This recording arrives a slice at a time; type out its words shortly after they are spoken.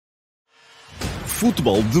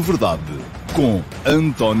Futebol de Verdade com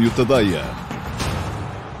António Tadeia.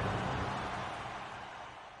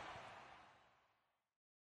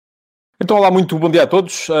 Então, olá, muito bom dia a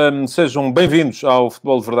todos. Sejam bem-vindos ao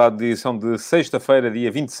Futebol de Verdade de edição de sexta-feira,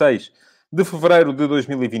 dia 26 de fevereiro de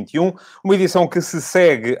 2021. Uma edição que se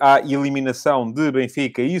segue à eliminação de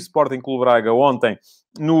Benfica e Sporting Clube Braga ontem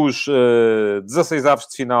nos 16avos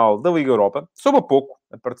de final da Liga Europa. Soube a pouco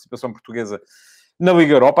a participação portuguesa na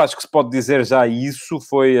Liga Europa. Acho que se pode dizer já isso.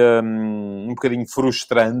 Foi um bocadinho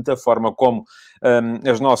frustrante a forma como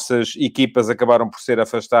as nossas equipas acabaram por ser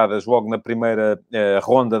afastadas logo na primeira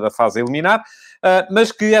ronda da fase a eliminar,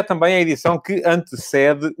 mas que é também a edição que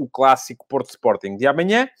antecede o clássico Porto Sporting de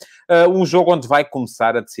amanhã, um jogo onde vai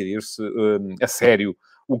começar a decidir-se a sério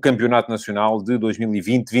o Campeonato Nacional de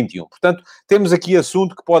 2020-21. Portanto, temos aqui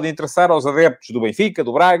assunto que pode interessar aos adeptos do Benfica,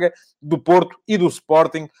 do Braga, do Porto e do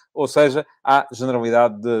Sporting, ou seja, à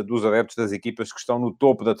generalidade dos adeptos das equipas que estão no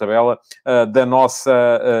topo da tabela da nossa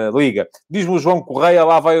Liga. Diz-me o João Correia,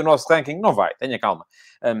 lá vai o nosso ranking. Não vai, tenha calma.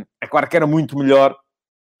 É claro que era muito melhor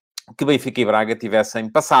que Benfica e Braga tivessem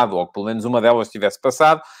passado, ou que pelo menos uma delas tivesse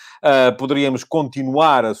passado. Poderíamos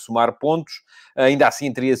continuar a somar pontos. Ainda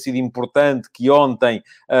assim, teria sido importante que ontem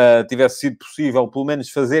tivesse sido possível, pelo menos,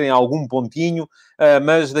 fazerem algum pontinho,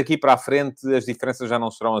 mas daqui para a frente as diferenças já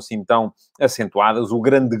não serão assim tão acentuadas. O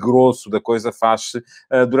grande grosso da coisa faz-se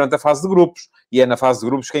durante a fase de grupos, e é na fase de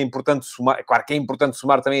grupos que é importante somar. É claro que é importante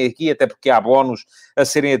somar também aqui, até porque há bónus a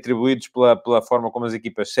serem atribuídos pela forma como as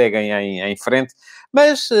equipas seguem em frente.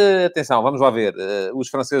 Mas, atenção, vamos lá ver. Os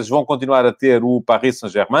franceses vão continuar a ter o Paris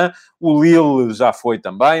Saint-Germain, o Lille já foi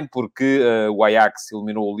também, porque o Ajax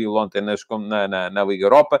eliminou o Lille ontem na Liga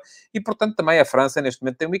Europa, e, portanto, também a França, neste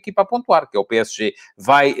momento, tem uma equipa a pontuar, que é o PSG.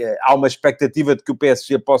 Há uma expectativa de que o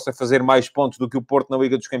PSG possa fazer mais pontos do que o Porto na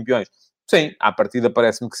Liga dos Campeões. Sim, à partida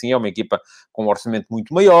parece-me que sim, é uma equipa com um orçamento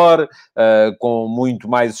muito maior, com muito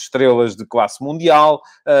mais estrelas de classe mundial,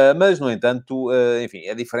 mas, no entanto, enfim,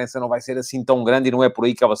 a diferença não vai ser assim tão grande e não é por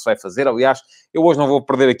aí que ela se vai fazer. Aliás, eu hoje não vou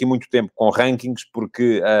perder aqui muito tempo com rankings,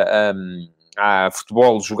 porque há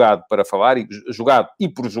futebol jogado para falar, jogado e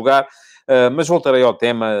por jogar, mas voltarei ao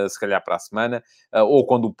tema, se calhar, para a semana, ou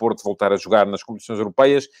quando o Porto voltar a jogar nas competições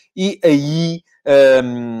europeias, e aí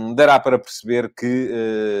dará para perceber que,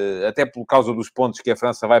 até por causa dos pontos que a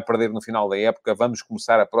França vai perder no final da época, vamos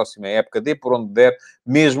começar a próxima época, dê por onde der,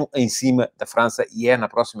 mesmo em cima da França, e é na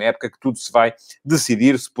próxima época que tudo se vai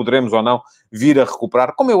decidir, se poderemos ou não vir a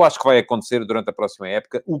recuperar, como eu acho que vai acontecer durante a próxima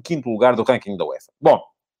época, o 5º lugar do ranking da UEFA. Bom,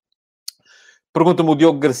 pergunta-me o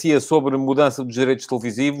Diogo Garcia sobre mudança dos direitos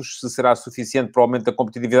televisivos, se será suficiente para o aumento da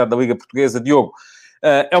competitividade da Liga Portuguesa. Diogo,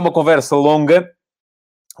 é uma conversa longa.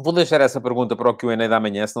 Vou deixar essa pergunta para o Q&A da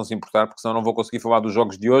manhã, se não se importar, porque senão não vou conseguir falar dos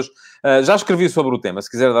jogos de hoje. Já escrevi sobre o tema. Se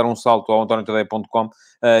quiser dar um salto ao antoniotadeia.com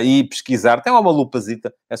e pesquisar, tem lá uma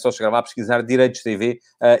lupazita, é só chegar lá, pesquisar Direitos TV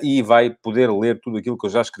e vai poder ler tudo aquilo que eu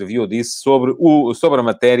já escrevi ou disse sobre a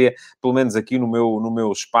matéria, pelo menos aqui no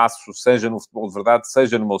meu espaço, seja no Futebol de Verdade,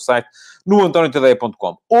 seja no meu site, no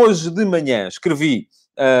antoniotadeia.com. Hoje de manhã escrevi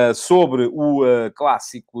sobre o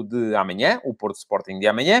clássico de amanhã, o Porto Sporting de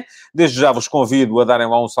amanhã. Desde já vos convido a darem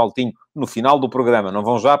lá um saltinho no final do programa. Não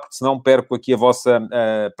vão já, porque senão perco aqui a vossa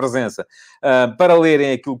presença. Para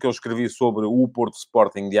lerem aquilo que eu escrevi sobre o Porto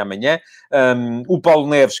Sporting de amanhã. O Paulo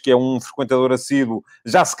Neves, que é um frequentador assíduo,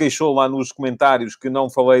 já se queixou lá nos comentários que não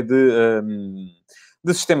falei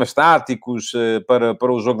de sistemas táticos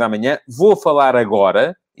para o jogo da manhã. Vou falar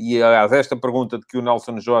agora. E, aliás, esta pergunta de que o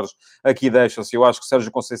Nelson Jorge aqui deixa, se eu acho que Sérgio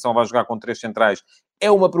Conceição vai jogar com 3 centrais, é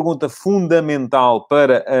uma pergunta fundamental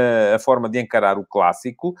para a forma de encarar o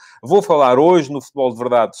clássico. Vou falar hoje no Futebol de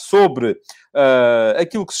Verdade sobre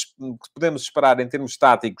aquilo que podemos esperar em termos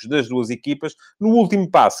táticos das duas equipas. No último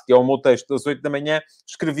passo, que é o meu texto das 8 da manhã,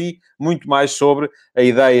 escrevi muito mais sobre a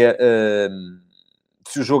ideia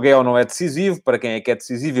se o jogo é ou não é decisivo, para quem é que é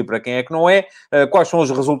decisivo e para quem é que não é, quais são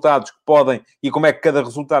os resultados que podem e como é que cada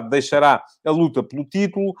resultado deixará a luta pelo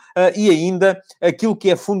título, e ainda aquilo que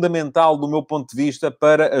é fundamental do meu ponto de vista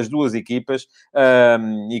para as duas equipas,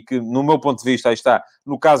 e que, no meu ponto de vista, aí está,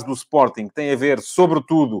 no caso do Sporting, tem a ver,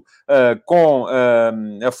 sobretudo, com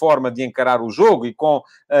a forma de encarar o jogo e com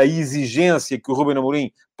a exigência que o Ruben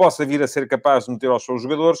Amorim possa vir a ser capaz de meter aos seus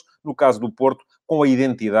jogadores, no caso do Porto, com a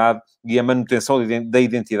identidade e a manutenção da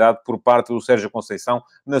identidade por parte do Sérgio Conceição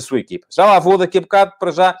na sua equipa. Já lá vou daqui a bocado.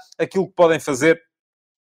 Para já, aquilo que podem fazer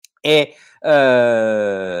é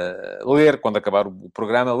ler, quando acabar o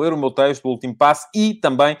programa, ler o meu texto, o último passo, e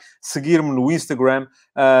também seguir-me no Instagram,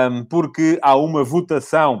 porque há uma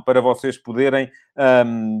votação para vocês poderem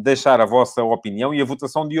deixar a vossa opinião, e a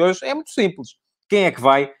votação de hoje é muito simples. Quem é que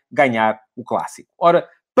vai ganhar o clássico. Ora,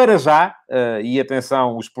 para já, e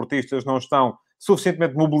atenção, os esportistas não estão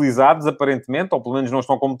suficientemente mobilizados, aparentemente, ou pelo menos não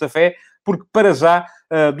estão com muita fé, porque para já,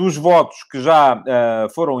 dos votos que já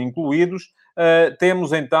foram incluídos,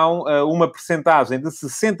 temos então uma percentagem de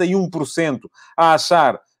 61% a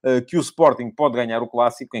achar que o Sporting pode ganhar o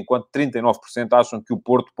clássico, enquanto 39% acham que o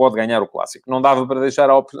Porto pode ganhar o clássico. Não dava para deixar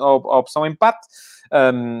a opção empate.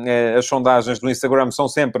 As sondagens do Instagram são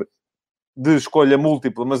sempre de escolha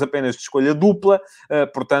múltipla, mas apenas de escolha dupla,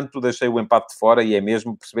 portanto, deixei o empate de fora e é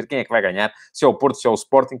mesmo perceber quem é que vai ganhar, se é o Porto, se é o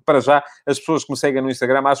Sporting. Para já, as pessoas que me seguem no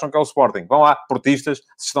Instagram acham que é o Sporting. Vão lá, portistas,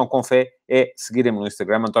 se estão com fé, é seguirem-me no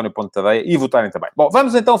Instagram, António.tadeia, e votarem também. Bom,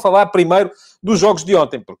 vamos então falar primeiro dos jogos de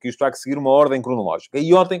ontem, porque isto há que seguir uma ordem cronológica.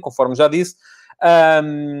 E ontem, conforme já disse,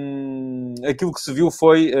 aquilo que se viu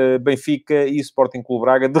foi Benfica e Sporting Clube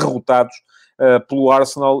Braga derrotados pelo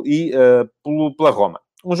Arsenal e pela Roma.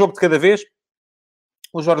 Um jogo de cada vez.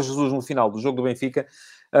 O Jorge Jesus, no final do jogo do Benfica,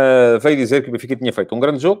 veio dizer que o Benfica tinha feito um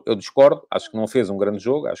grande jogo. Eu discordo. Acho que não fez um grande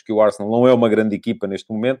jogo. Acho que o Arsenal não é uma grande equipa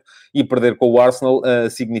neste momento. E perder com o Arsenal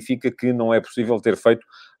significa que não é possível ter feito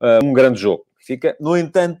um grande jogo. Benfica, no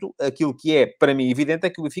entanto, aquilo que é, para mim, evidente é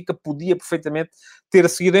que o Benfica podia perfeitamente ter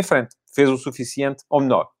seguido em frente. Fez o suficiente, ou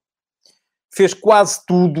melhor, fez quase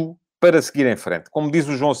tudo para seguir em frente. Como diz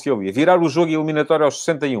o João Silva, virar o jogo eliminatório aos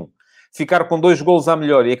 61. Ficar com 2 golos à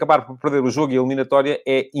melhor e acabar por perder o jogo e a eliminatória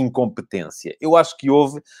é incompetência. Eu acho que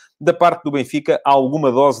houve, da parte do Benfica,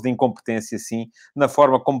 alguma dose de incompetência, sim, na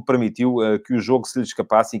forma como permitiu que o jogo se lhe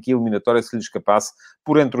escapasse e que a eliminatória se lhe escapasse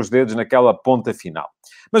por entre os dedos naquela ponta final.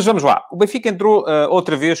 Mas vamos lá. O Benfica entrou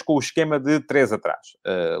outra vez com o esquema de 3 atrás.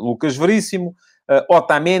 Lucas Veríssimo,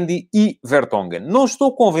 Otamendi e Vertonghen. Não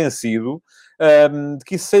estou convencido de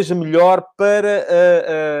que isso seja melhor para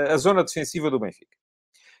a zona defensiva do Benfica.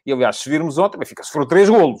 E, aliás, se virmos ontem, o Benfica sofreu 3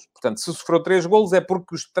 golos. Portanto, se sofreu 3 golos é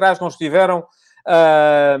porque os de trás não estiveram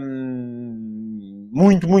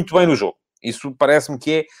muito bem no jogo. Isso parece-me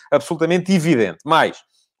que é absolutamente evidente. Mas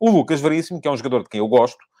o Lucas Veríssimo, que é um jogador de quem eu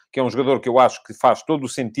gosto, que é um jogador que eu acho que faz todo o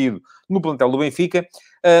sentido no plantel do Benfica,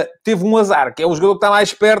 teve um azar, que é o jogador que está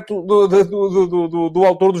mais perto do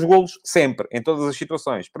autor dos golos sempre, em todas as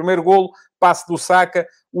situações. Primeiro golo, passe do Saka,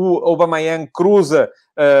 o Aubameyang cruza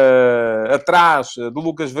atrás do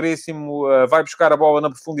Lucas Veríssimo, vai buscar a bola na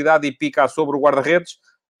profundidade e pica sobre o guarda-redes,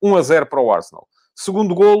 1-0 para o Arsenal.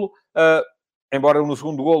 Segundo golo, embora no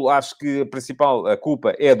segundo golo acho que a principal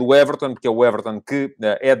culpa é do Everton, porque é o Everton que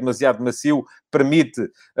é demasiado macio, permite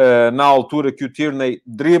na altura que o Tierney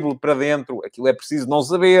drible para dentro, aquilo é preciso não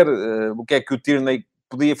saber o que é que o Tierney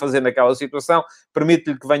podia fazer naquela situação,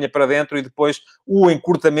 permite-lhe que venha para dentro e depois o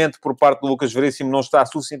encurtamento por parte do Lucas Veríssimo não está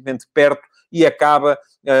suficientemente perto e acaba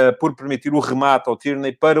por permitir o remate ao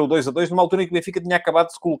Tierney para o 2-2, numa altura em que o Benfica tinha acabado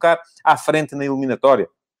de se colocar à frente na eliminatória.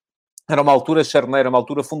 Era uma altura charneira, uma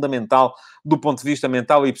altura fundamental do ponto de vista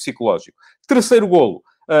mental e psicológico. Terceiro golo,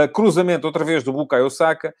 cruzamento outra vez do Bukayo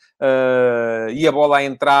Saka, e a bola a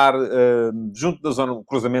entrar junto da zona. O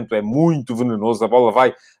cruzamento é muito venenoso, a bola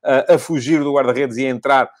vai a fugir do guarda-redes e a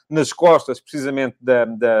entrar nas costas, precisamente,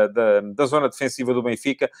 da zona defensiva do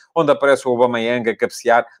Benfica, onde aparece o Aubameyang a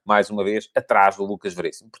cabecear, mais uma vez, atrás do Lucas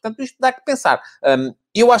Veríssimo. Portanto, isto dá que pensar.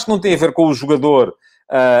 Eu acho que não tem a ver com o jogador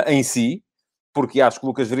em si, porque acho que o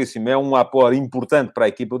Lucas Veríssimo é um apoio importante para a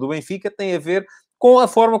equipa do Benfica, tem a ver com a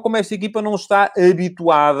forma como esta equipa não está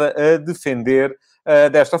habituada a defender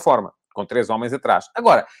desta forma, com 3 homens atrás.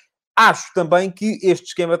 Agora, acho também que este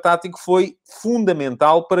esquema tático foi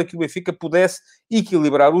fundamental para que o Benfica pudesse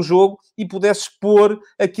equilibrar o jogo e pudesse expor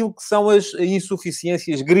aquilo que são as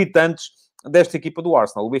insuficiências gritantes desta equipa do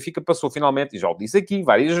Arsenal. O Benfica passou finalmente, e já o disse aqui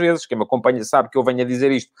várias vezes, quem me acompanha sabe que eu venho a dizer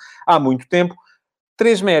isto há muito tempo,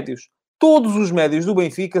 3 médios. Todos os médios do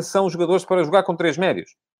Benfica são jogadores para jogar com 3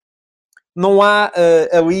 médios. Não há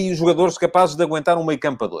ali jogadores capazes de aguentar um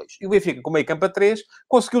meio-campo a 2. E o Benfica, com meio-campo a 3,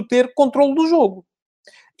 conseguiu ter controle do jogo.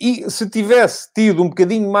 E se tivesse tido um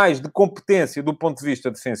bocadinho mais de competência do ponto de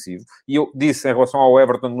vista defensivo, e eu disse em relação ao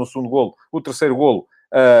Everton no segundo golo, o terceiro golo,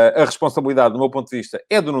 a responsabilidade, do meu ponto de vista,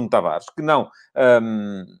 é do Nuno Tavares, que não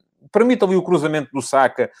permite ali o cruzamento do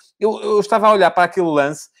Saka. Eu estava a olhar para aquele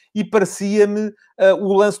lance e parecia-me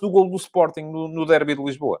o lance do golo do Sporting no derby de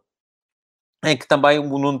Lisboa, em que também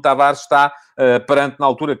o Nuno Tavares está perante, na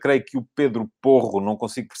altura, creio que o Pedro Porro, não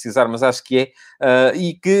consigo precisar, mas acho que é,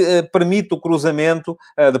 e que permite o cruzamento,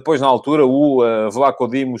 depois, na altura, o Vlaco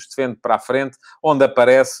Dimos defende para a frente, onde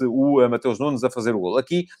aparece o Mateus Nunes a fazer o golo.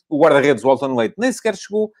 Aqui, o guarda-redes, o Walton Leite, nem sequer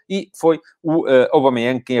chegou, e foi o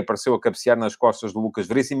Aubameyang quem apareceu a cabecear nas costas do Lucas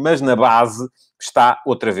Veríssimo, mas na base está,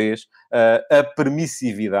 outra vez, a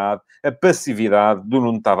permissividade, a passividade do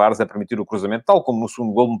Nuno Tavares a permitir o cruzamento, tal como no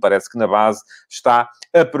segundo golo, me parece que na base está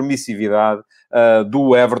a permissividade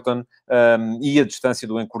do Everton e a distância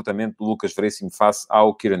do encurtamento do Lucas Veríssimo face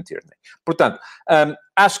ao Kieran Tierney. Portanto,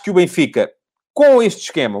 acho que o Benfica, com este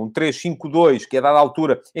esquema, um 3-5-2, que a dada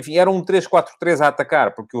altura, enfim, era um 3-4-3 a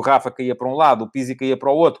atacar, porque o Rafa caía para um lado, o Pizzi caía para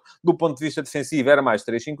o outro, do ponto de vista defensivo era mais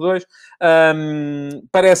 3-5-2,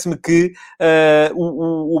 parece-me que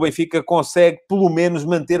o Benfica consegue, pelo menos,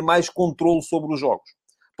 manter mais controle sobre os jogos,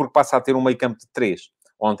 porque passa a ter um meio campo de 3.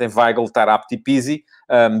 Ontem Weigl, Tarapti e Pizzi,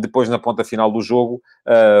 depois na ponta final do jogo,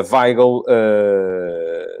 Weigl,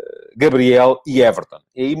 Gabriel e Everton.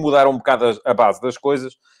 E aí mudaram um bocado a base das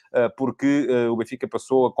coisas, porque o Benfica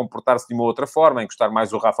passou a comportar-se de uma outra forma, a encostar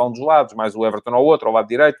mais o Rafa a um dos lados, mais o Everton ao outro, ao lado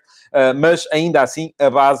direito, mas ainda assim a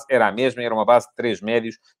base era a mesma, era uma base de 3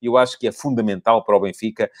 médios, e eu acho que é fundamental para o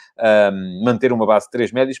Benfica manter uma base de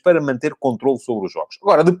 3 médios para manter controle sobre os jogos.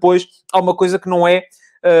 Agora, depois, há uma coisa que não é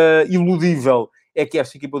iludível, é que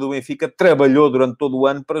esta equipa do Benfica trabalhou durante todo o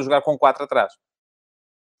ano para jogar com 4 atrás.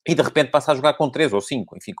 E de repente passa a jogar com 3 ou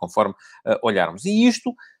 5, enfim, conforme olharmos. E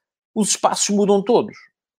isto, os espaços mudam todos.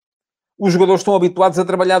 Os jogadores estão habituados a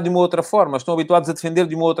trabalhar de uma outra forma, estão habituados a defender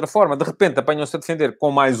de uma outra forma. De repente apanham-se a defender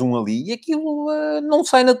com mais um ali e aquilo não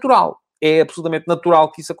sai natural. É absolutamente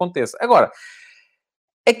natural que isso aconteça. Agora,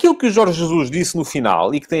 aquilo que o Jorge Jesus disse no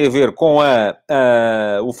final, e que tem a ver com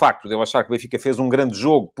o facto de eu achar que o Benfica fez um grande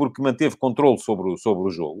jogo porque manteve controle sobre o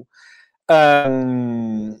jogo,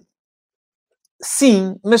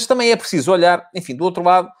 sim, mas também é preciso olhar, enfim, do outro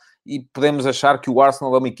lado, e podemos achar que o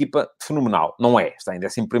Arsenal é uma equipa fenomenal. Não é. Está em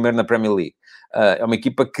 11º na Premier League. É uma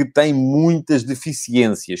equipa que tem muitas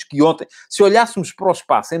deficiências, que ontem, se olhássemos para o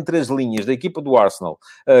espaço entre as linhas da equipa do Arsenal,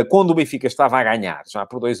 quando o Benfica estava a ganhar, já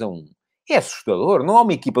por 2-1, é assustador. Não há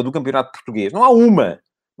uma equipa do Campeonato Português, não há uma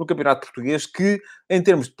no Campeonato Português que, em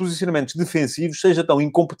termos de posicionamentos defensivos, seja tão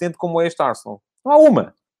incompetente como é este Arsenal. Não há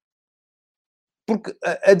uma. Porque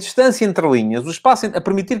a distância entre linhas, o espaço a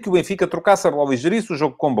permitir que o Benfica trocasse a bola e gerisse o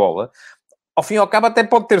jogo com bola, ao fim e ao cabo até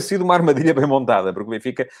pode ter sido uma armadilha bem montada, porque o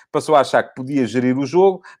Benfica passou a achar que podia gerir o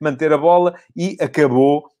jogo, manter a bola e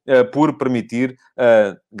acabou por permitir,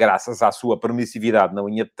 graças à sua permissividade na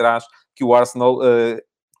linha de trás, que o Arsenal,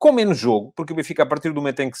 com menos jogo, porque o Benfica, a partir do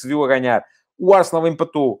momento em que se viu a ganhar, o Arsenal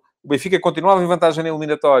empatou, o Benfica continuava em vantagem na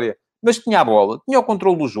eliminatória, mas tinha a bola, tinha o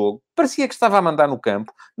controle do jogo, parecia que estava a mandar no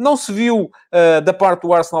campo, não se viu da parte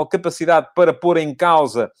do Arsenal capacidade para pôr em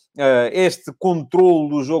causa este controle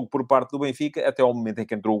do jogo por parte do Benfica, até ao momento em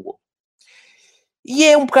que entrou o gol. E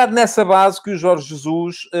é um bocado nessa base que o Jorge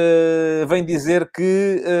Jesus vem dizer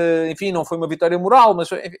que, enfim, não foi uma vitória moral,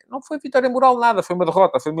 mas enfim, não foi vitória moral nada, foi uma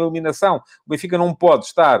derrota, foi uma eliminação. O Benfica não pode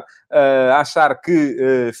estar a achar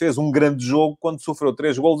que fez um grande jogo quando sofreu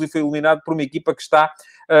 3 golos e foi eliminado por uma equipa que está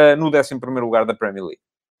no 11º lugar da Premier League.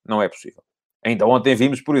 Não é possível. Ainda ontem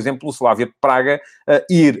vimos, por exemplo, o Slavia de Praga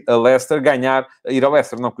ir a Leicester, ir ao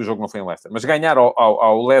Leicester, não que o jogo não foi em Leicester, mas ganhar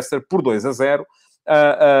ao Leicester por 2-0,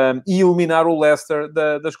 e eliminar o Leicester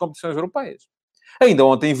das competições europeias. Ainda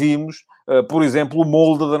ontem vimos, por exemplo, o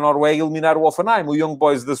Molde da Noruega eliminar o Hoffenheim, o Young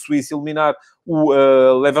Boys da Suíça eliminar o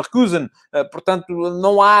Leverkusen. Portanto,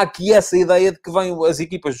 não há aqui essa ideia de que as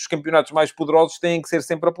equipas dos campeonatos mais poderosos têm que ser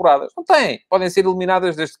sempre apuradas. Não têm. Podem ser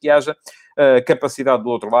eliminadas desde que haja capacidade do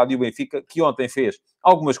outro lado. E o Benfica, que ontem fez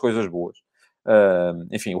algumas coisas boas.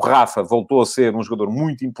 Enfim, o Rafa voltou a ser um jogador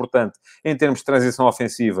muito importante em termos de transição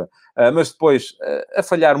ofensiva, mas depois a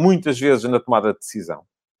falhar muitas vezes na tomada de decisão.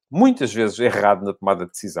 Muitas vezes errado na tomada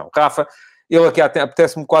de decisão. Rafa, ele aqui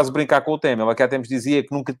apetece-me quase brincar com o tema. Ele aqui há tempos dizia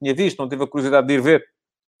que nunca tinha visto, não teve a curiosidade de ir ver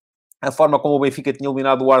a forma como o Benfica tinha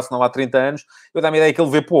eliminado o Arsenal há 30 anos. Eu dá-me a ideia que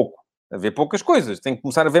ele vê pouco. A ver poucas coisas. Tem que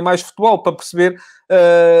começar a ver mais futebol para perceber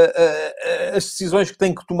as decisões que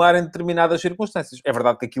tem que tomar em determinadas circunstâncias. É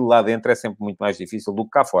verdade que aquilo lá dentro é sempre muito mais difícil do que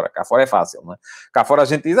cá fora. Cá fora é fácil, não é? Cá fora a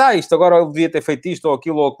gente diz, isto agora eu devia ter feito isto ou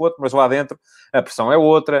aquilo ou aquilo outro, mas lá dentro a pressão é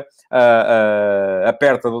outra,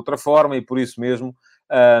 aperta de outra forma e por isso mesmo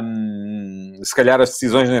se calhar as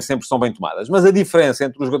decisões nem sempre são bem tomadas. Mas a diferença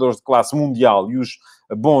entre os jogadores de classe mundial e os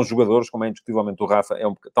bons jogadores, como é indiscutivelmente o Rafa,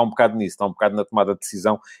 está um bocado nisso, está um bocado na tomada de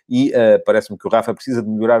decisão e parece-me que o Rafa precisa de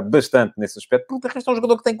melhorar bastante nesse aspecto, porque de resto é um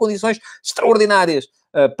jogador que tem condições extraordinárias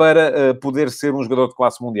para poder ser um jogador de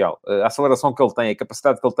classe mundial. A aceleração que ele tem, a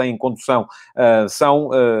capacidade que ele tem em condução, são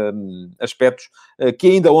aspectos que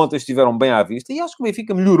ainda ontem estiveram bem à vista e acho que o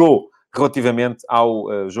Benfica melhorou relativamente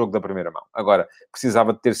ao jogo da primeira mão. Agora,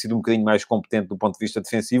 precisava de ter sido um bocadinho mais competente do ponto de vista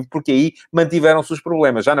defensivo, porque aí mantiveram-se os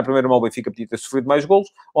problemas. Já na primeira mão o Benfica podia ter sofrido mais golos,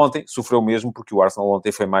 ontem sofreu mesmo, porque o Arsenal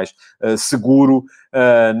ontem foi mais seguro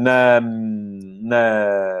na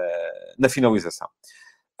finalização.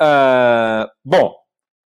 Bom,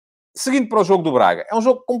 seguindo para o jogo do Braga, é um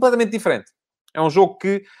jogo completamente diferente. É um jogo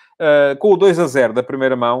que, com o 2-0 da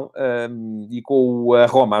primeira mão e com a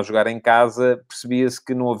Roma a jogar em casa, percebia-se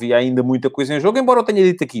que não havia ainda muita coisa em jogo, embora eu tenha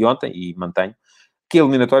dito aqui ontem, e mantenho, que a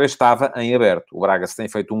eliminatória estava em aberto. O Braga, se tem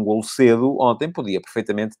feito um golo cedo, ontem podia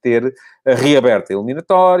perfeitamente ter reaberto a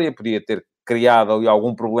eliminatória, podia ter criado ali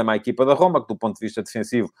algum problema à equipa da Roma, que do ponto de vista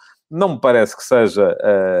defensivo não me parece que seja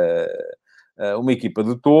uma equipa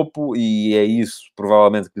de topo, e é isso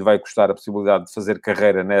provavelmente que lhe vai custar a possibilidade de fazer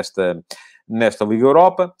carreira nesta Liga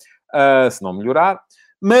Europa, se não melhorar.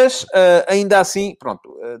 Mas, ainda assim,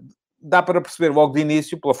 pronto, dá para perceber logo de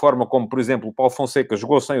início, pela forma como, por exemplo, o Paulo Fonseca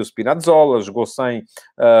jogou sem o Spinazzola, jogou sem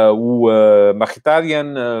o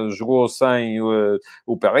Mkhitaryan, jogou sem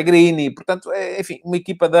o Pellegrini. Portanto, enfim, uma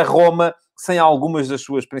equipa da Roma sem algumas das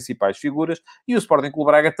suas principais figuras. E o Sporting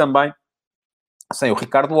Clube Braga também sem o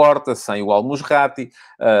Ricardo Horta, sem o Al-Musrati.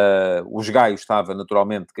 O Gaio estava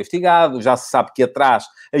naturalmente castigado. Já se sabe que atrás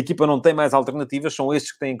a equipa não tem mais alternativas, são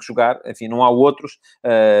estes que têm que jogar. Enfim, não há outros.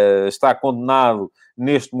 Está condenado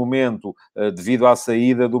neste momento, devido à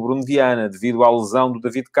saída do Bruno Viana, devido à lesão do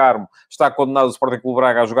David Carmo. Está condenado o Sporting Clube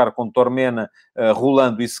Braga a jogar com Tormena,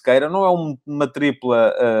 Rolando e Sequeira. Não é uma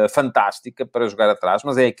tripla fantástica para jogar atrás,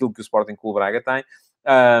 mas é aquilo que o Sporting Clube Braga tem.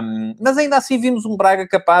 Mas ainda assim vimos um Braga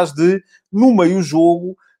capaz de, no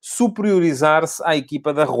meio-jogo, superiorizar-se à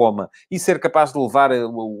equipa da Roma e ser capaz de levar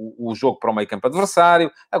o jogo para o meio-campo adversário.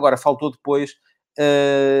 Agora, faltou depois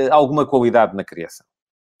alguma qualidade na criação.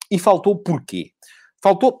 E faltou porquê?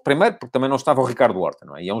 Faltou, primeiro, porque também não estava o Ricardo Horta,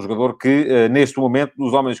 não é? E é um jogador que, neste momento,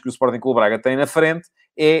 dos homens que o Sporting Clube Braga tem na frente,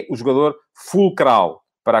 é o jogador fulcral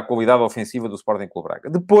para a qualidade ofensiva do Sporting Clube Braga.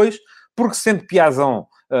 Depois, porque sendo Piazon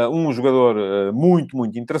um jogador muito,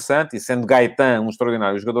 muito interessante, e sendo Gaetan um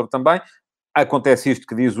extraordinário jogador também, acontece isto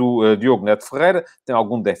que diz o Diogo Neto Ferreira, tem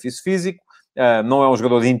algum déficit físico, não é um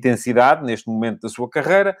jogador de intensidade neste momento da sua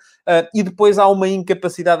carreira, e depois há uma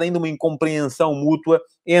incapacidade, ainda uma incompreensão mútua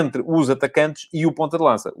entre os atacantes e o ponta de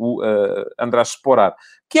lança, o András Sporar,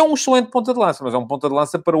 que é um excelente ponta de lança, mas é um ponta de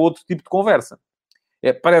lança para outro tipo de conversa.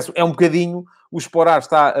 É um bocadinho, o Sporar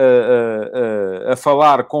está a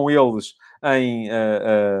falar com eles em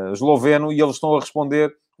esloveno e eles estão a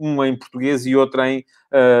responder, um em português e outro em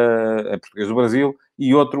português do Brasil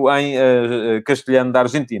e outro em castelhano da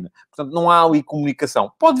Argentina. Portanto, não há ali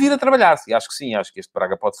comunicação. Pode vir a trabalhar-se, acho que sim, acho que este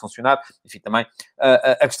Braga pode funcionar. Enfim, também,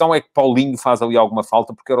 a questão é que Paulinho faz ali alguma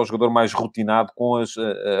falta, porque era o jogador mais rotinado com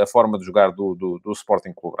a forma de jogar do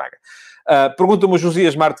Sporting Clube Braga. Pergunta-me o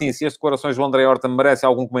Josias Martins se as declarações do André Horta merecem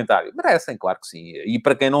algum comentário. Merecem, claro que sim. E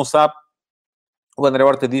para quem não sabe, o André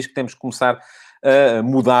Horta diz que temos que começar a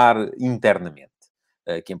mudar internamente.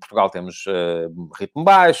 Aqui em Portugal temos ritmo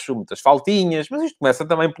baixo, muitas faltinhas, mas isto começa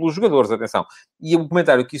também pelos jogadores, atenção. E o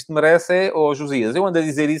comentário que isto merece é, Josias, eu ando a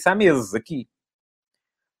dizer isso há meses aqui.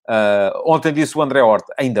 Ontem disse o André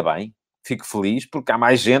Horta, ainda bem, fico feliz, porque há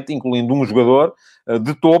mais gente, incluindo um jogador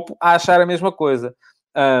de topo, a achar a mesma coisa.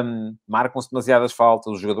 Marcam-se demasiadas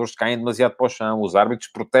faltas, os jogadores caem demasiado para o chão, os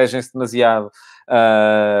árbitros protegem-se demasiado,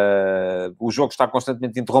 o jogo está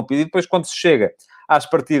constantemente interrompido, e depois quando se chega às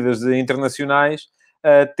partidas internacionais,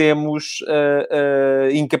 temos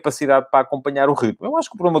incapacidade para acompanhar o ritmo. Eu acho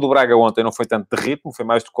que o problema do Braga ontem não foi tanto de ritmo, foi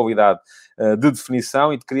mais de qualidade de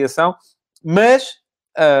definição e de criação, mas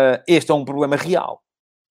este é um problema real.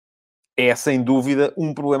 É, sem dúvida,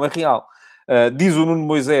 um problema real. Diz o Nuno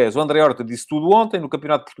Moisés, o André Horta disse tudo ontem, no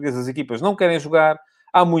Campeonato Português as equipas não querem jogar,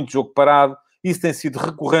 há muito jogo parado, isso tem sido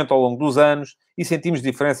recorrente ao longo dos anos, e sentimos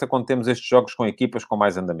diferença quando temos estes jogos com equipas com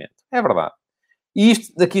mais andamento. É verdade. E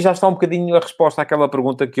isto daqui já está um bocadinho a resposta àquela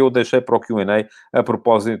pergunta que eu deixei para o Q&A a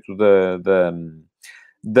propósito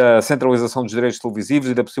da centralização dos direitos televisivos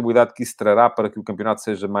e da possibilidade que isso trará para que o campeonato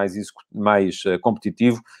seja mais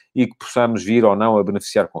competitivo e que possamos vir ou não a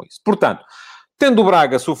beneficiar com isso. Portanto, tendo o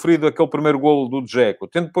Braga sofrido aquele primeiro golo do Dzeko,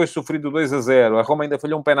 tendo depois sofrido o 2-0, a Roma ainda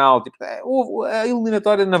falhou um penalti, a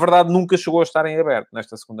eliminatória, na verdade, nunca chegou a estar em aberto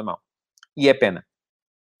nesta segunda mão. E é pena.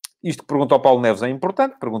 Isto que pergunta ao Paulo Neves é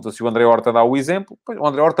importante. Pergunta se o André Horta dá o exemplo. Pois, o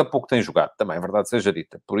André Horta pouco tem jogado, também, é verdade seja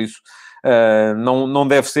dita. Por isso, não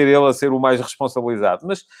deve ser ele a ser o mais responsabilizado.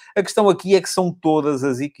 Mas a questão aqui é que são todas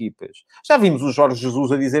as equipas. Já vimos o Jorge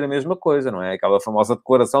Jesus a dizer a mesma coisa, não é? Aquela famosa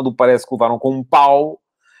declaração do parece que levaram com um pau,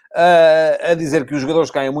 a dizer que os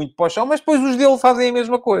jogadores caem muito para o chão, mas depois os dele fazem a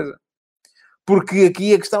mesma coisa. Porque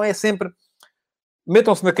aqui a questão é sempre...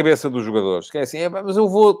 Metam-se na cabeça dos jogadores, que é assim, mas eu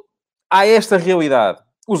vou... Há esta realidade.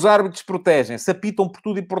 Os árbitros protegem-se, apitam por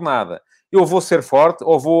tudo e por nada. Eu vou ser forte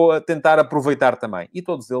ou vou tentar aproveitar também? E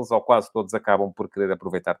todos eles, ou quase todos, acabam por querer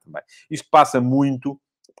aproveitar também. Isto passa muito,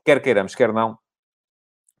 quer queiramos, quer não,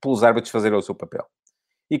 pelos árbitros fazerem o seu papel.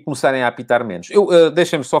 E começarem a apitar menos.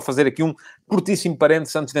 Deixem-me só fazer aqui um curtíssimo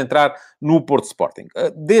parênteses antes de entrar no Porto Sporting.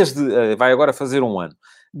 Vai agora fazer um ano.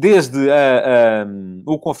 Desde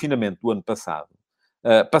o confinamento do ano passado,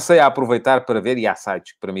 passei a aproveitar para ver, e há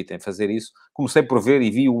sites que permitem fazer isso, comecei por ver e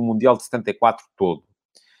vi o Mundial de 74 todo.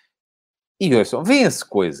 E ouçam, vêem-se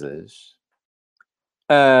coisas.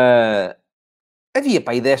 Havia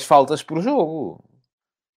para aí 10 faltas por jogo.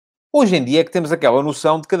 Hoje em dia é que temos aquela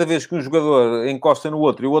noção de cada vez que um jogador encosta no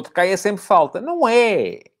outro e o outro cai é sempre falta. Não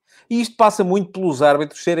é! E isto passa muito pelos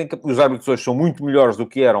árbitros serem... Os árbitros hoje são muito melhores do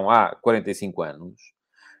que eram há 45 anos.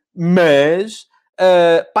 Mas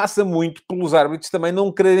passa muito pelos árbitros também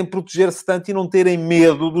não quererem proteger-se tanto e não terem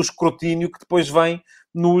medo do escrutínio que depois vem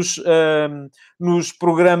nos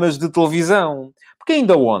programas de televisão. Porque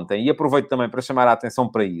ainda ontem, e aproveito também para chamar a atenção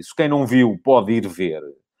para isso, quem não viu pode ir ver,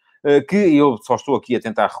 que eu só estou aqui a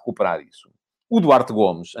tentar recuperar isso. O Duarte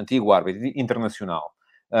Gomes, antigo árbitro internacional,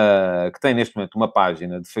 que tem neste momento uma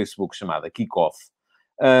página de Facebook chamada Kickoff,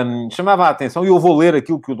 chamava a atenção, e eu vou ler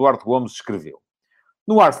aquilo que o Duarte Gomes escreveu.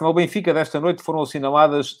 No Arsenal-Benfica, desta noite, foram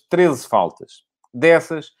assinaladas 13 faltas.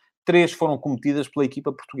 Dessas, 3 foram cometidas pela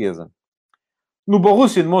equipa portuguesa. No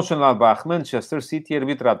Borussia de Mönchengladbach, Manchester City,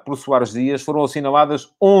 arbitrado por Soares Dias, foram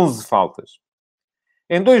assinaladas 11 faltas.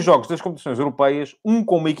 Em 2 jogos das competições europeias, um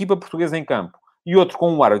com uma equipa portuguesa em campo e outro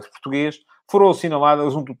com um árbitro português, foram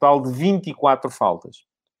assinaladas um total de 24 faltas.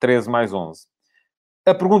 13 mais 11.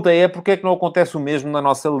 A pergunta é, porque é que não acontece o mesmo na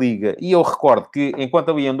nossa liga? E eu recordo que, enquanto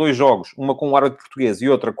haviam 2 jogos, uma com um árbitro português e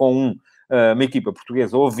outra com uma equipa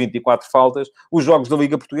portuguesa, houve 24 faltas, os jogos da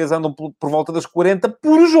Liga Portuguesa andam por volta das 40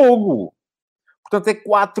 por jogo. Portanto, é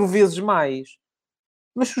 4 vezes mais.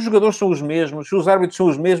 Mas se os jogadores são os mesmos, se os árbitros são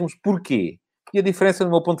os mesmos, porquê? E a diferença, do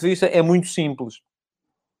meu ponto de vista, é muito simples.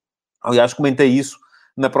 Aliás, comentei isso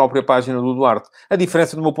na própria página do Duarte. A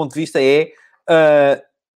diferença, do meu ponto de vista, é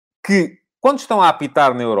que, quando estão a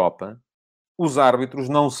apitar na Europa, os árbitros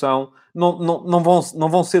não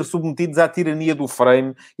vão ser submetidos à tirania do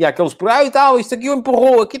frame e àqueles... e tal, isto aqui o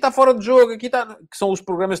empurrou, aqui está fora de jogo, aqui está... Que são os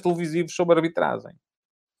programas televisivos sobre arbitragem.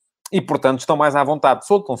 E, portanto, estão mais à vontade,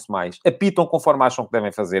 soltam-se mais, apitam conforme acham que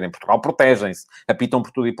devem fazer. Em Portugal, protegem-se, apitam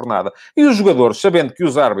por tudo e por nada. E os jogadores, sabendo que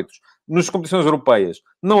os árbitros, nas competições europeias,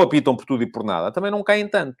 não apitam por tudo e por nada, também não caem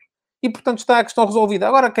tanto. E, portanto, está a questão resolvida.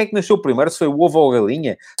 Agora, quem é que nasceu primeiro? Se foi o ovo ou a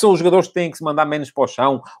galinha? São os jogadores que têm que se mandar menos para o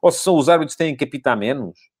chão? Ou se são os árbitros que têm que apitar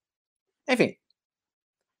menos? Enfim.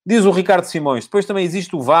 Diz o Ricardo Simões. Depois também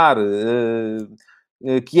existe o VAR,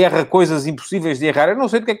 que erra coisas impossíveis de errar. Eu não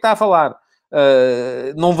sei do que é que está a falar.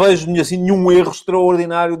 Não vejo assim, nenhum erro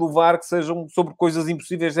extraordinário do VAR que sejam sobre coisas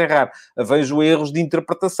impossíveis de errar. Vejo erros de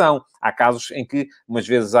interpretação. Há casos em que, umas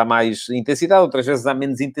vezes, há mais intensidade, outras vezes há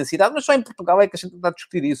menos intensidade, mas só em Portugal é que a gente está a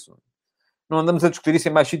discutir isso. Não andamos a discutir isso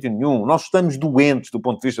em mais sítio nenhum. Nós estamos doentes do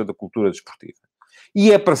ponto de vista da cultura desportiva.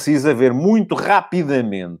 E é preciso haver, muito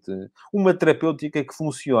rapidamente, uma terapêutica que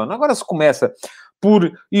funcione. Agora, se começa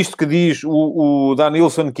por isto que diz o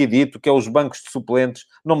Danilson Quidito, que é os bancos de suplentes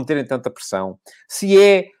não meterem tanta pressão. Se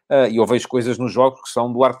é, e eu vejo coisas nos jogos que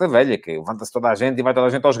são do Arte da Velha, que levanta-se toda a gente e vai toda a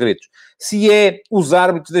gente aos gritos. Se é os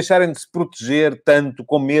árbitros deixarem de se proteger tanto,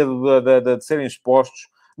 com medo de serem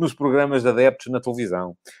expostos nos programas de adeptos na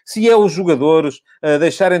televisão. Se é os jogadores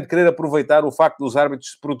deixarem de querer aproveitar o facto dos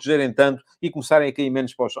árbitros se protegerem tanto e começarem a cair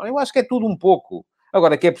menos para o chão. Eu acho que é tudo um pouco.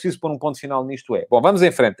 Agora, que é preciso pôr um ponto final nisto é... Bom, vamos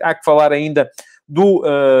em frente. Há que falar ainda do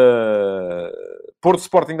Porto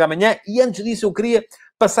Sporting da manhã. E antes disso, eu queria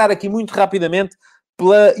passar aqui muito rapidamente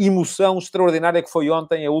pela emoção extraordinária que foi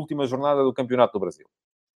ontem a última jornada do Campeonato do Brasil.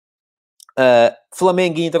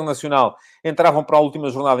 Flamengo e Internacional entravam para a última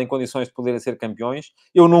jornada em condições de poderem ser campeões.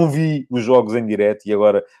 Eu não vi os jogos em direto e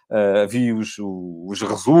agora vi os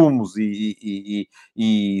resumos e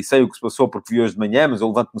sei o que se passou porque vi hoje de manhã, mas eu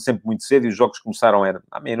levanto-me sempre muito cedo e os jogos começaram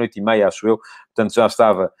à 00:30, acho eu, portanto já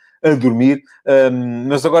estava a dormir,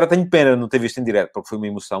 mas agora tenho pena de não ter visto em direto, porque foi uma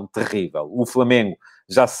emoção terrível. O Flamengo,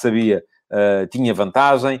 já se sabia, tinha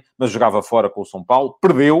vantagem, mas jogava fora com o São Paulo,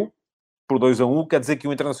 perdeu por 2-1, quer dizer que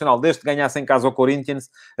o Internacional, desde que ganhasse em casa ao Corinthians,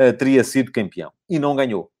 teria sido campeão. E não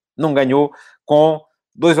ganhou. Não ganhou com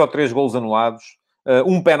 2 ou 3 golos anulados,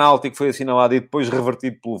 um penalti que foi assinalado e depois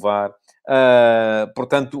revertido pelo VAR.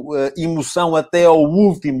 Portanto, emoção até ao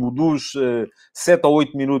último dos 7 ou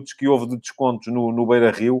 8 minutos que houve de descontos no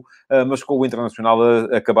Beira-Rio, mas com o Internacional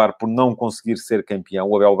a acabar por não conseguir ser campeão.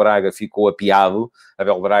 O Abel Braga ficou apiado.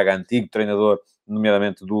 Abel Braga, antigo treinador,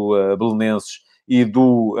 nomeadamente do Belenenses e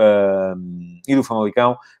do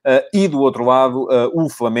Famalicão, e do outro lado, o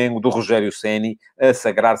Flamengo do Rogério Ceni a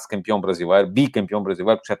sagrar-se campeão brasileiro, bicampeão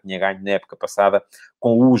brasileiro, porque já tinha ganho na época passada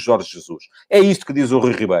com o Jorge Jesus. É isto que diz o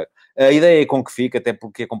Rui Ribeiro. A ideia com que fica, até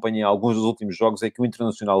porque acompanhei alguns dos últimos jogos, é que o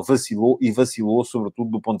Internacional vacilou, e vacilou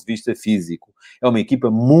sobretudo do ponto de vista físico. É uma equipa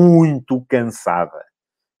muito cansada,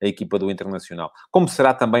 a equipa do Internacional. Como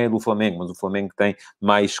será também a do Flamengo, mas o Flamengo tem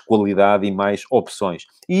mais qualidade e mais opções.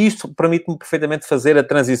 E isto permite-me perfeitamente fazer a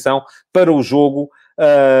transição para o jogo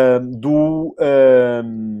do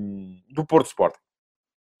Porto Sport.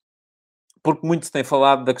 Porque muito se tem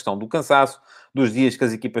falado da questão do cansaço, dos dias que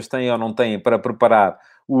as equipas têm ou não têm para preparar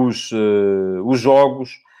os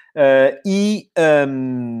jogos,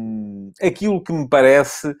 aquilo que me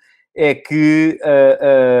parece é que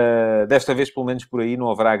desta vez, pelo menos por aí, não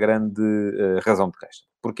haverá grande razão de queixa.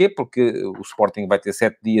 Porquê? Porque o Sporting vai ter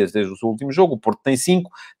 7 dias desde o seu último jogo, o Porto tem 5,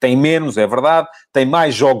 tem menos, é verdade, tem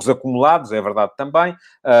mais jogos acumulados, é verdade também,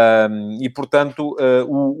 e portanto,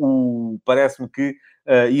 parece-me que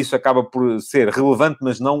isso acaba por ser relevante,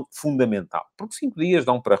 mas não fundamental. Porque 5 dias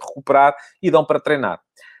dão para recuperar e dão para treinar.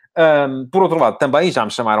 Por outro lado, também já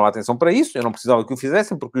me chamaram a atenção para isso, eu não precisava que o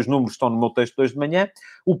fizessem, porque os números estão no meu texto de hoje de manhã.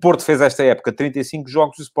 O Porto fez esta época 35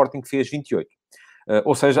 jogos e o Sporting fez 28.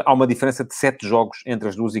 Ou seja, há uma diferença de 7 jogos entre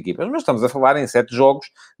as duas equipas. Mas estamos a falar em 7 jogos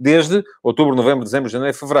desde outubro, novembro, dezembro,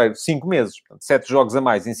 janeiro, fevereiro. 5 meses. Portanto, 7 jogos a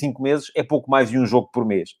mais em 5 meses é pouco mais de um jogo por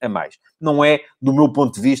mês a mais. Não é, do meu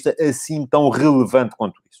ponto de vista, assim tão relevante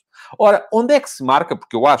quanto isso. Ora, onde é que se marca?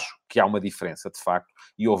 Porque eu acho que há uma diferença, de facto,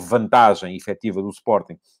 e houve vantagem efetiva do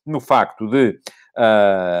Sporting no facto de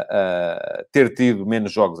ter tido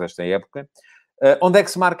menos jogos esta época. Onde é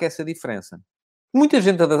que se marca essa diferença? Muita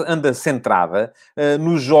gente anda centrada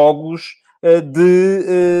nos jogos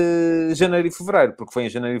de janeiro e fevereiro, porque foi em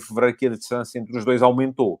janeiro e fevereiro que a distância entre os dois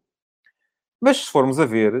aumentou. Mas se formos a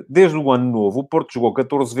ver, desde o ano novo, o Porto jogou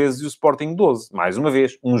 14 vezes e o Sporting 12. Mais uma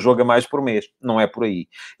vez, um jogo a mais por mês. Não é por aí.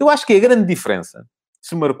 Eu acho que a grande diferença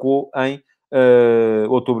se marcou em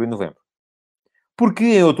outubro e novembro. Porque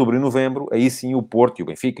em outubro e novembro, aí sim, o Porto e o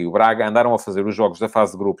Benfica e o Braga andaram a fazer os jogos da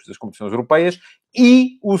fase de grupos das competições europeias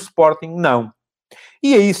e o Sporting não.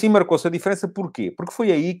 E aí sim marcou-se a diferença. Porquê? Porque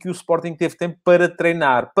foi aí que o Sporting teve tempo para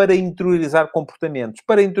treinar, para interiorizar comportamentos,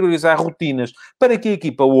 para interiorizar rotinas, para que a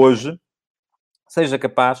equipa hoje seja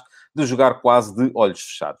capaz de jogar quase de olhos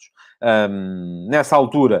fechados. Nessa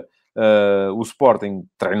altura, o Sporting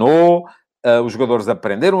treinou, os jogadores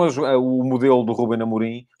aprenderam o modelo do Ruben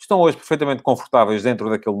Amorim, estão hoje perfeitamente confortáveis dentro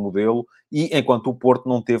daquele modelo, e enquanto o Porto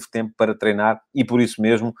não teve tempo para treinar, e por isso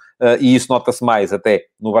mesmo, e isso nota-se mais até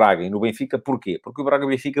no Braga e no Benfica. Porquê? Porque o Braga e o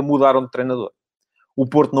Benfica mudaram de treinador. O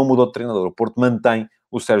Porto não mudou de treinador, o Porto mantém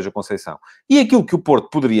o Sérgio Conceição. E aquilo que o Porto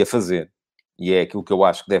poderia fazer, e é aquilo que eu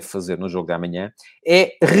acho que deve fazer no jogo de amanhã,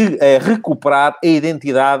 é recuperar a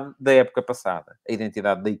identidade da época passada, a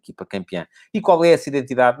identidade da equipa campeã. E qual é essa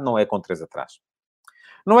identidade? Não é com 3 atrás.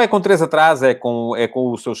 Não é com 3 atrás, é com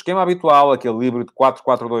o seu esquema habitual, aquele híbrido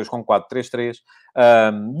 4-4-2 com 4-3-3,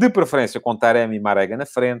 de preferência com Taremi e Marega na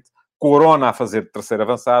frente, Corona a fazer de terceiro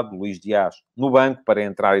avançado, Luís Dias no banco para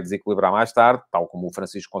entrar e desequilibrar mais tarde, tal como o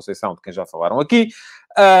Francisco Conceição, de quem já falaram aqui.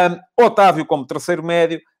 Otávio como terceiro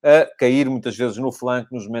médio, a cair muitas vezes no flanco,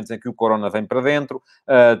 nos momentos em que o Corona vem para dentro.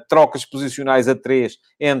 Trocas posicionais a 3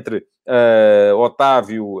 entre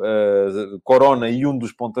Otávio, Corona e um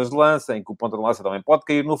dos pontas de lança, em que o ponta de lança também pode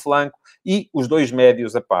cair no flanco. E os dois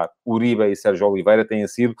médios a par, Uribe e Sérgio Oliveira, têm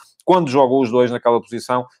sido, quando jogam os dois naquela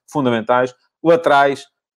posição, fundamentais. Laterais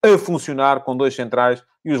a funcionar com 2 centrais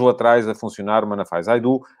e os laterais a funcionar, Manafá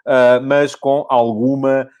Zaidu, mas com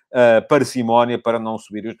alguma parcimónia para não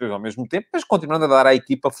subir os dois ao mesmo tempo, mas continuando a dar à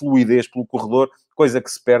equipa fluidez pelo corredor, coisa que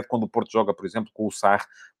se perde quando o Porto joga, por exemplo, com o Sarr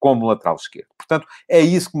como lateral esquerdo. Portanto, é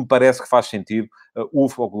isso que me parece que faz sentido o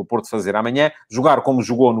Futebol do Porto fazer amanhã, jogar como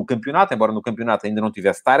jogou no campeonato, embora no campeonato ainda não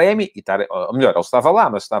tivesse Taremi, ou melhor, ele estava lá,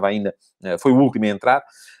 mas estava ainda, foi o último a entrar,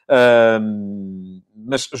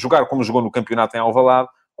 mas jogar como jogou no campeonato em Alvalade,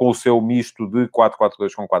 com o seu misto de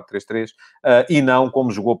 4-4-2 com 4-3-3, e não como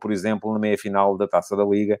jogou, por exemplo, na meia-final da Taça da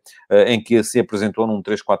Liga, em que se apresentou num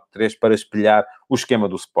 3-4-3 para espelhar o esquema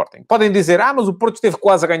do Sporting. Podem dizer, mas o Porto esteve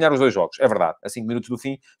quase a ganhar os 2 jogos. É verdade, a 5 minutos do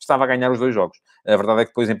fim estava a ganhar os 2 jogos. A verdade é que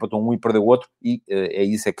depois empatou um e perdeu o outro, e é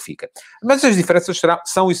isso é que fica. Mas as diferenças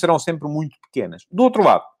são e serão sempre muito pequenas. Do outro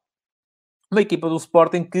lado, uma equipa do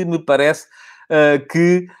Sporting que me parece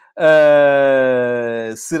que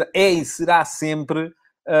é e será sempre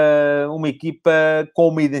uma equipa com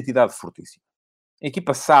uma identidade fortíssima. A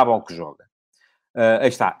equipa sabe ao que joga. Aí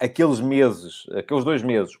está, aqueles 2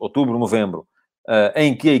 meses, outubro, novembro,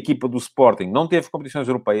 em que a equipa do Sporting não teve competições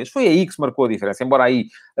europeias, foi aí que se marcou a diferença. Embora aí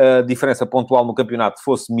a diferença pontual no campeonato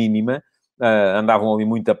fosse mínima, andavam ali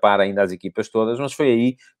muito a par ainda as equipas todas, mas foi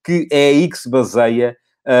aí que se baseia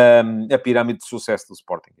a pirâmide de sucesso do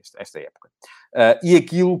Sporting, esta época. E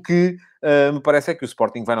aquilo que me parece é que o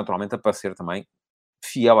Sporting vai naturalmente aparecer também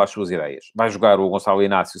fiel às suas ideias. Vai jogar o Gonçalo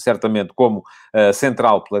Inácio, certamente, como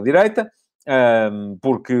central pela direita,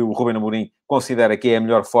 porque o Ruben Amorim considera que é a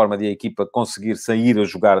melhor forma de a equipa conseguir sair a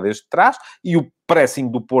jogar desde trás, e o pressing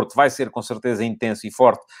do Porto vai ser, com certeza, intenso e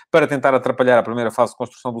forte para tentar atrapalhar a primeira fase de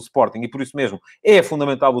construção do Sporting, e por isso mesmo é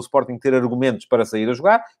fundamental o Sporting ter argumentos para sair a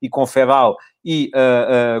jogar, e com Fedal e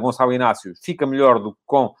Gonçalo Inácio fica melhor do que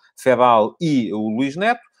com Fedal e o Luís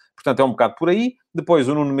Neto. Portanto, é um bocado por aí. Depois,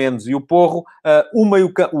 o Nuno Mendes e o Porro.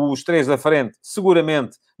 Os 3 da frente,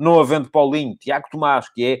 seguramente, não havendo Paulinho, Tiago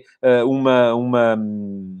Tomás, que é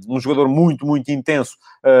um jogador muito, muito intenso,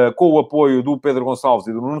 com o apoio do Pedro Gonçalves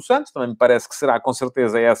e do Nuno Santos. Também me parece que será, com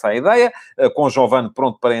certeza, essa a ideia. Com Giovane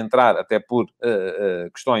pronto para entrar, até por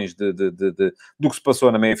questões do que se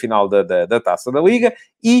passou na meia-final da Taça da Liga.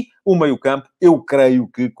 E o meio-campo, eu creio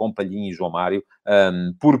que com Palhinha e João Mário,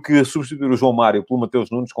 porque substituir o João Mário pelo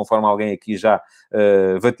Mateus Nunes, conforme alguém aqui já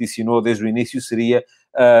vaticinou desde o início, seria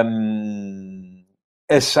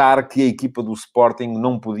achar que a equipa do Sporting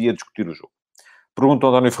não podia discutir o jogo. Pergunta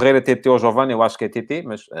ao António Ferreira, TT ou Giovane? Eu acho que é TT,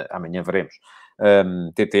 mas amanhã veremos.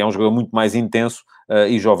 TT é um jogador muito mais intenso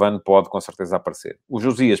e Giovane pode, com certeza, aparecer. O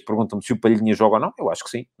Josias pergunta-me se o Palhinha joga ou não. Eu acho que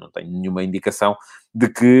sim. Não tenho nenhuma indicação de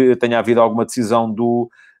que tenha havido alguma decisão do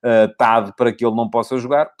TAD para que ele não possa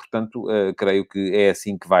jogar. Portanto, creio que é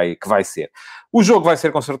assim que vai ser. O jogo vai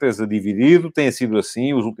ser, com certeza, dividido. Tem sido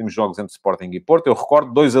assim os últimos jogos entre Sporting e Porto. Eu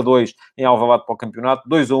recordo 2-2 em Alvalade para o campeonato,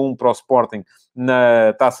 2-1 para o Sporting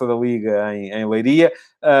na Taça da Liga em Leiria.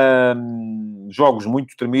 Jogos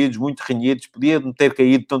muito tremidos, muito renhidos. Podia ter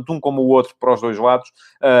caído tanto um como o outro para os dois lados.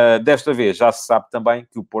 Desta vez já se sabe também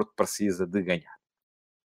que o Porto precisa de ganhar.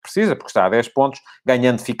 Precisa, porque está a 10 pontos,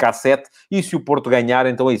 ganhando fica a 7, e se o Porto ganhar,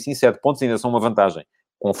 então aí sim, 7 pontos ainda são uma vantagem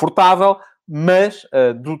confortável, mas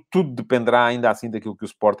tudo dependerá ainda assim daquilo que o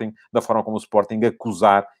Sporting, da forma como o Sporting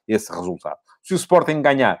acusar esse resultado. Se o Sporting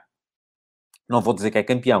ganhar, não vou dizer que é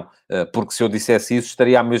campeão, porque se eu dissesse isso,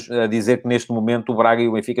 estaria a dizer que neste momento o Braga e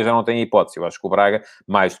o Benfica já não têm a hipótese. Eu acho que o Braga,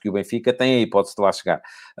 mais do que o Benfica, tem a hipótese de lá chegar.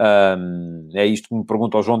 É isto que me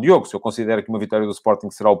pergunta ao João Diogo, se eu considero que uma vitória do Sporting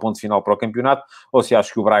será o ponto final para o campeonato, ou se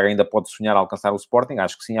acho que o Braga ainda pode sonhar alcançar o Sporting.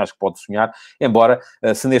 Acho que sim, acho que pode sonhar, embora,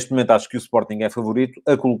 se neste momento acho que o Sporting é favorito,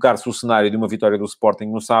 a colocar-se o cenário de uma vitória do Sporting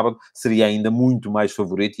no sábado, seria ainda muito mais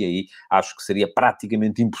favorito, e aí acho que seria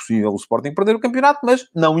praticamente impossível o Sporting perder o campeonato, mas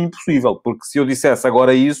não impossível, porque se eu dissesse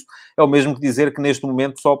agora isso, é o mesmo que dizer que neste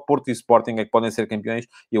momento só Porto e Sporting é que podem ser campeões.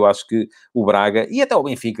 Eu acho que o Braga, e até o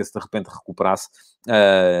Benfica, se de repente recuperasse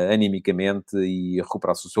animicamente e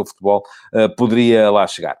recuperasse o seu futebol, poderia lá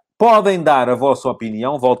chegar. Podem dar a vossa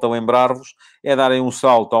opinião, volto a lembrar-vos, é darem um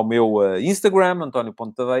salto ao meu Instagram,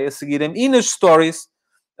 António.tadeia, seguirem-me, e nas stories,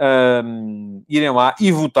 irem lá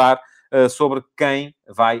e votar sobre quem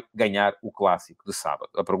vai ganhar o Clássico de sábado.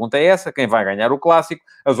 A pergunta é essa, quem vai ganhar o Clássico?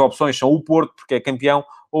 As opções são o Porto, porque é campeão,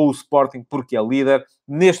 ou o Sporting, porque é líder.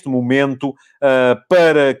 Neste momento,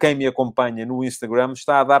 para quem me acompanha no Instagram,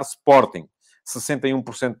 está a dar Sporting.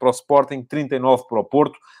 61% para o Sporting, 39% para o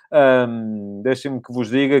Porto. Deixem-me que vos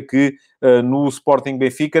diga que no Sporting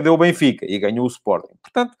Benfica deu Benfica e ganhou o Sporting.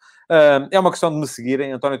 Portanto, é uma questão de me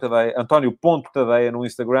seguirem, António.tadeia no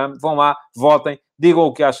Instagram. Vão lá, votem, digam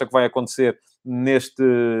o que acham que vai acontecer neste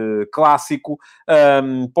clássico.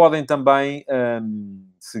 Podem também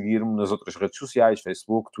seguir-me nas outras redes sociais,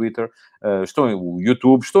 Facebook, Twitter, estou em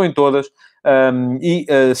YouTube, estou em todas, e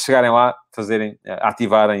chegarem lá,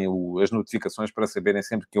 ativarem as notificações para saberem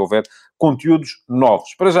sempre que houver conteúdos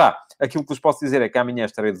novos. Para já, aquilo que vos posso dizer é que amanhã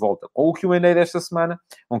estarei de volta com o Q&A desta semana,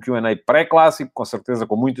 um Q&A pré-clássico, com certeza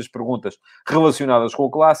com muitas perguntas relacionadas com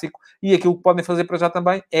o clássico, e aquilo que podem fazer para já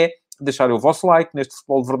também é deixar o vosso like neste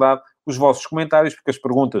Futebol de Verdade, os vossos comentários, porque as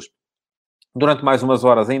perguntas durante mais umas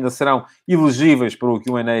horas ainda serão elegíveis para o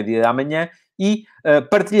Q&A de amanhã, e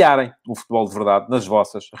partilharem o Futebol de Verdade nas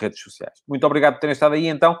vossas redes sociais. Muito obrigado por terem estado aí,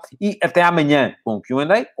 então, e até amanhã com o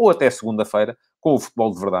Q&A, ou até segunda-feira com o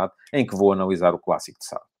Futebol de Verdade, em que vou analisar o Clássico de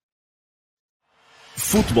sábado.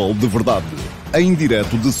 Futebol de Verdade, em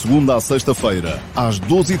direto de segunda a sexta-feira, às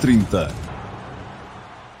 12h30.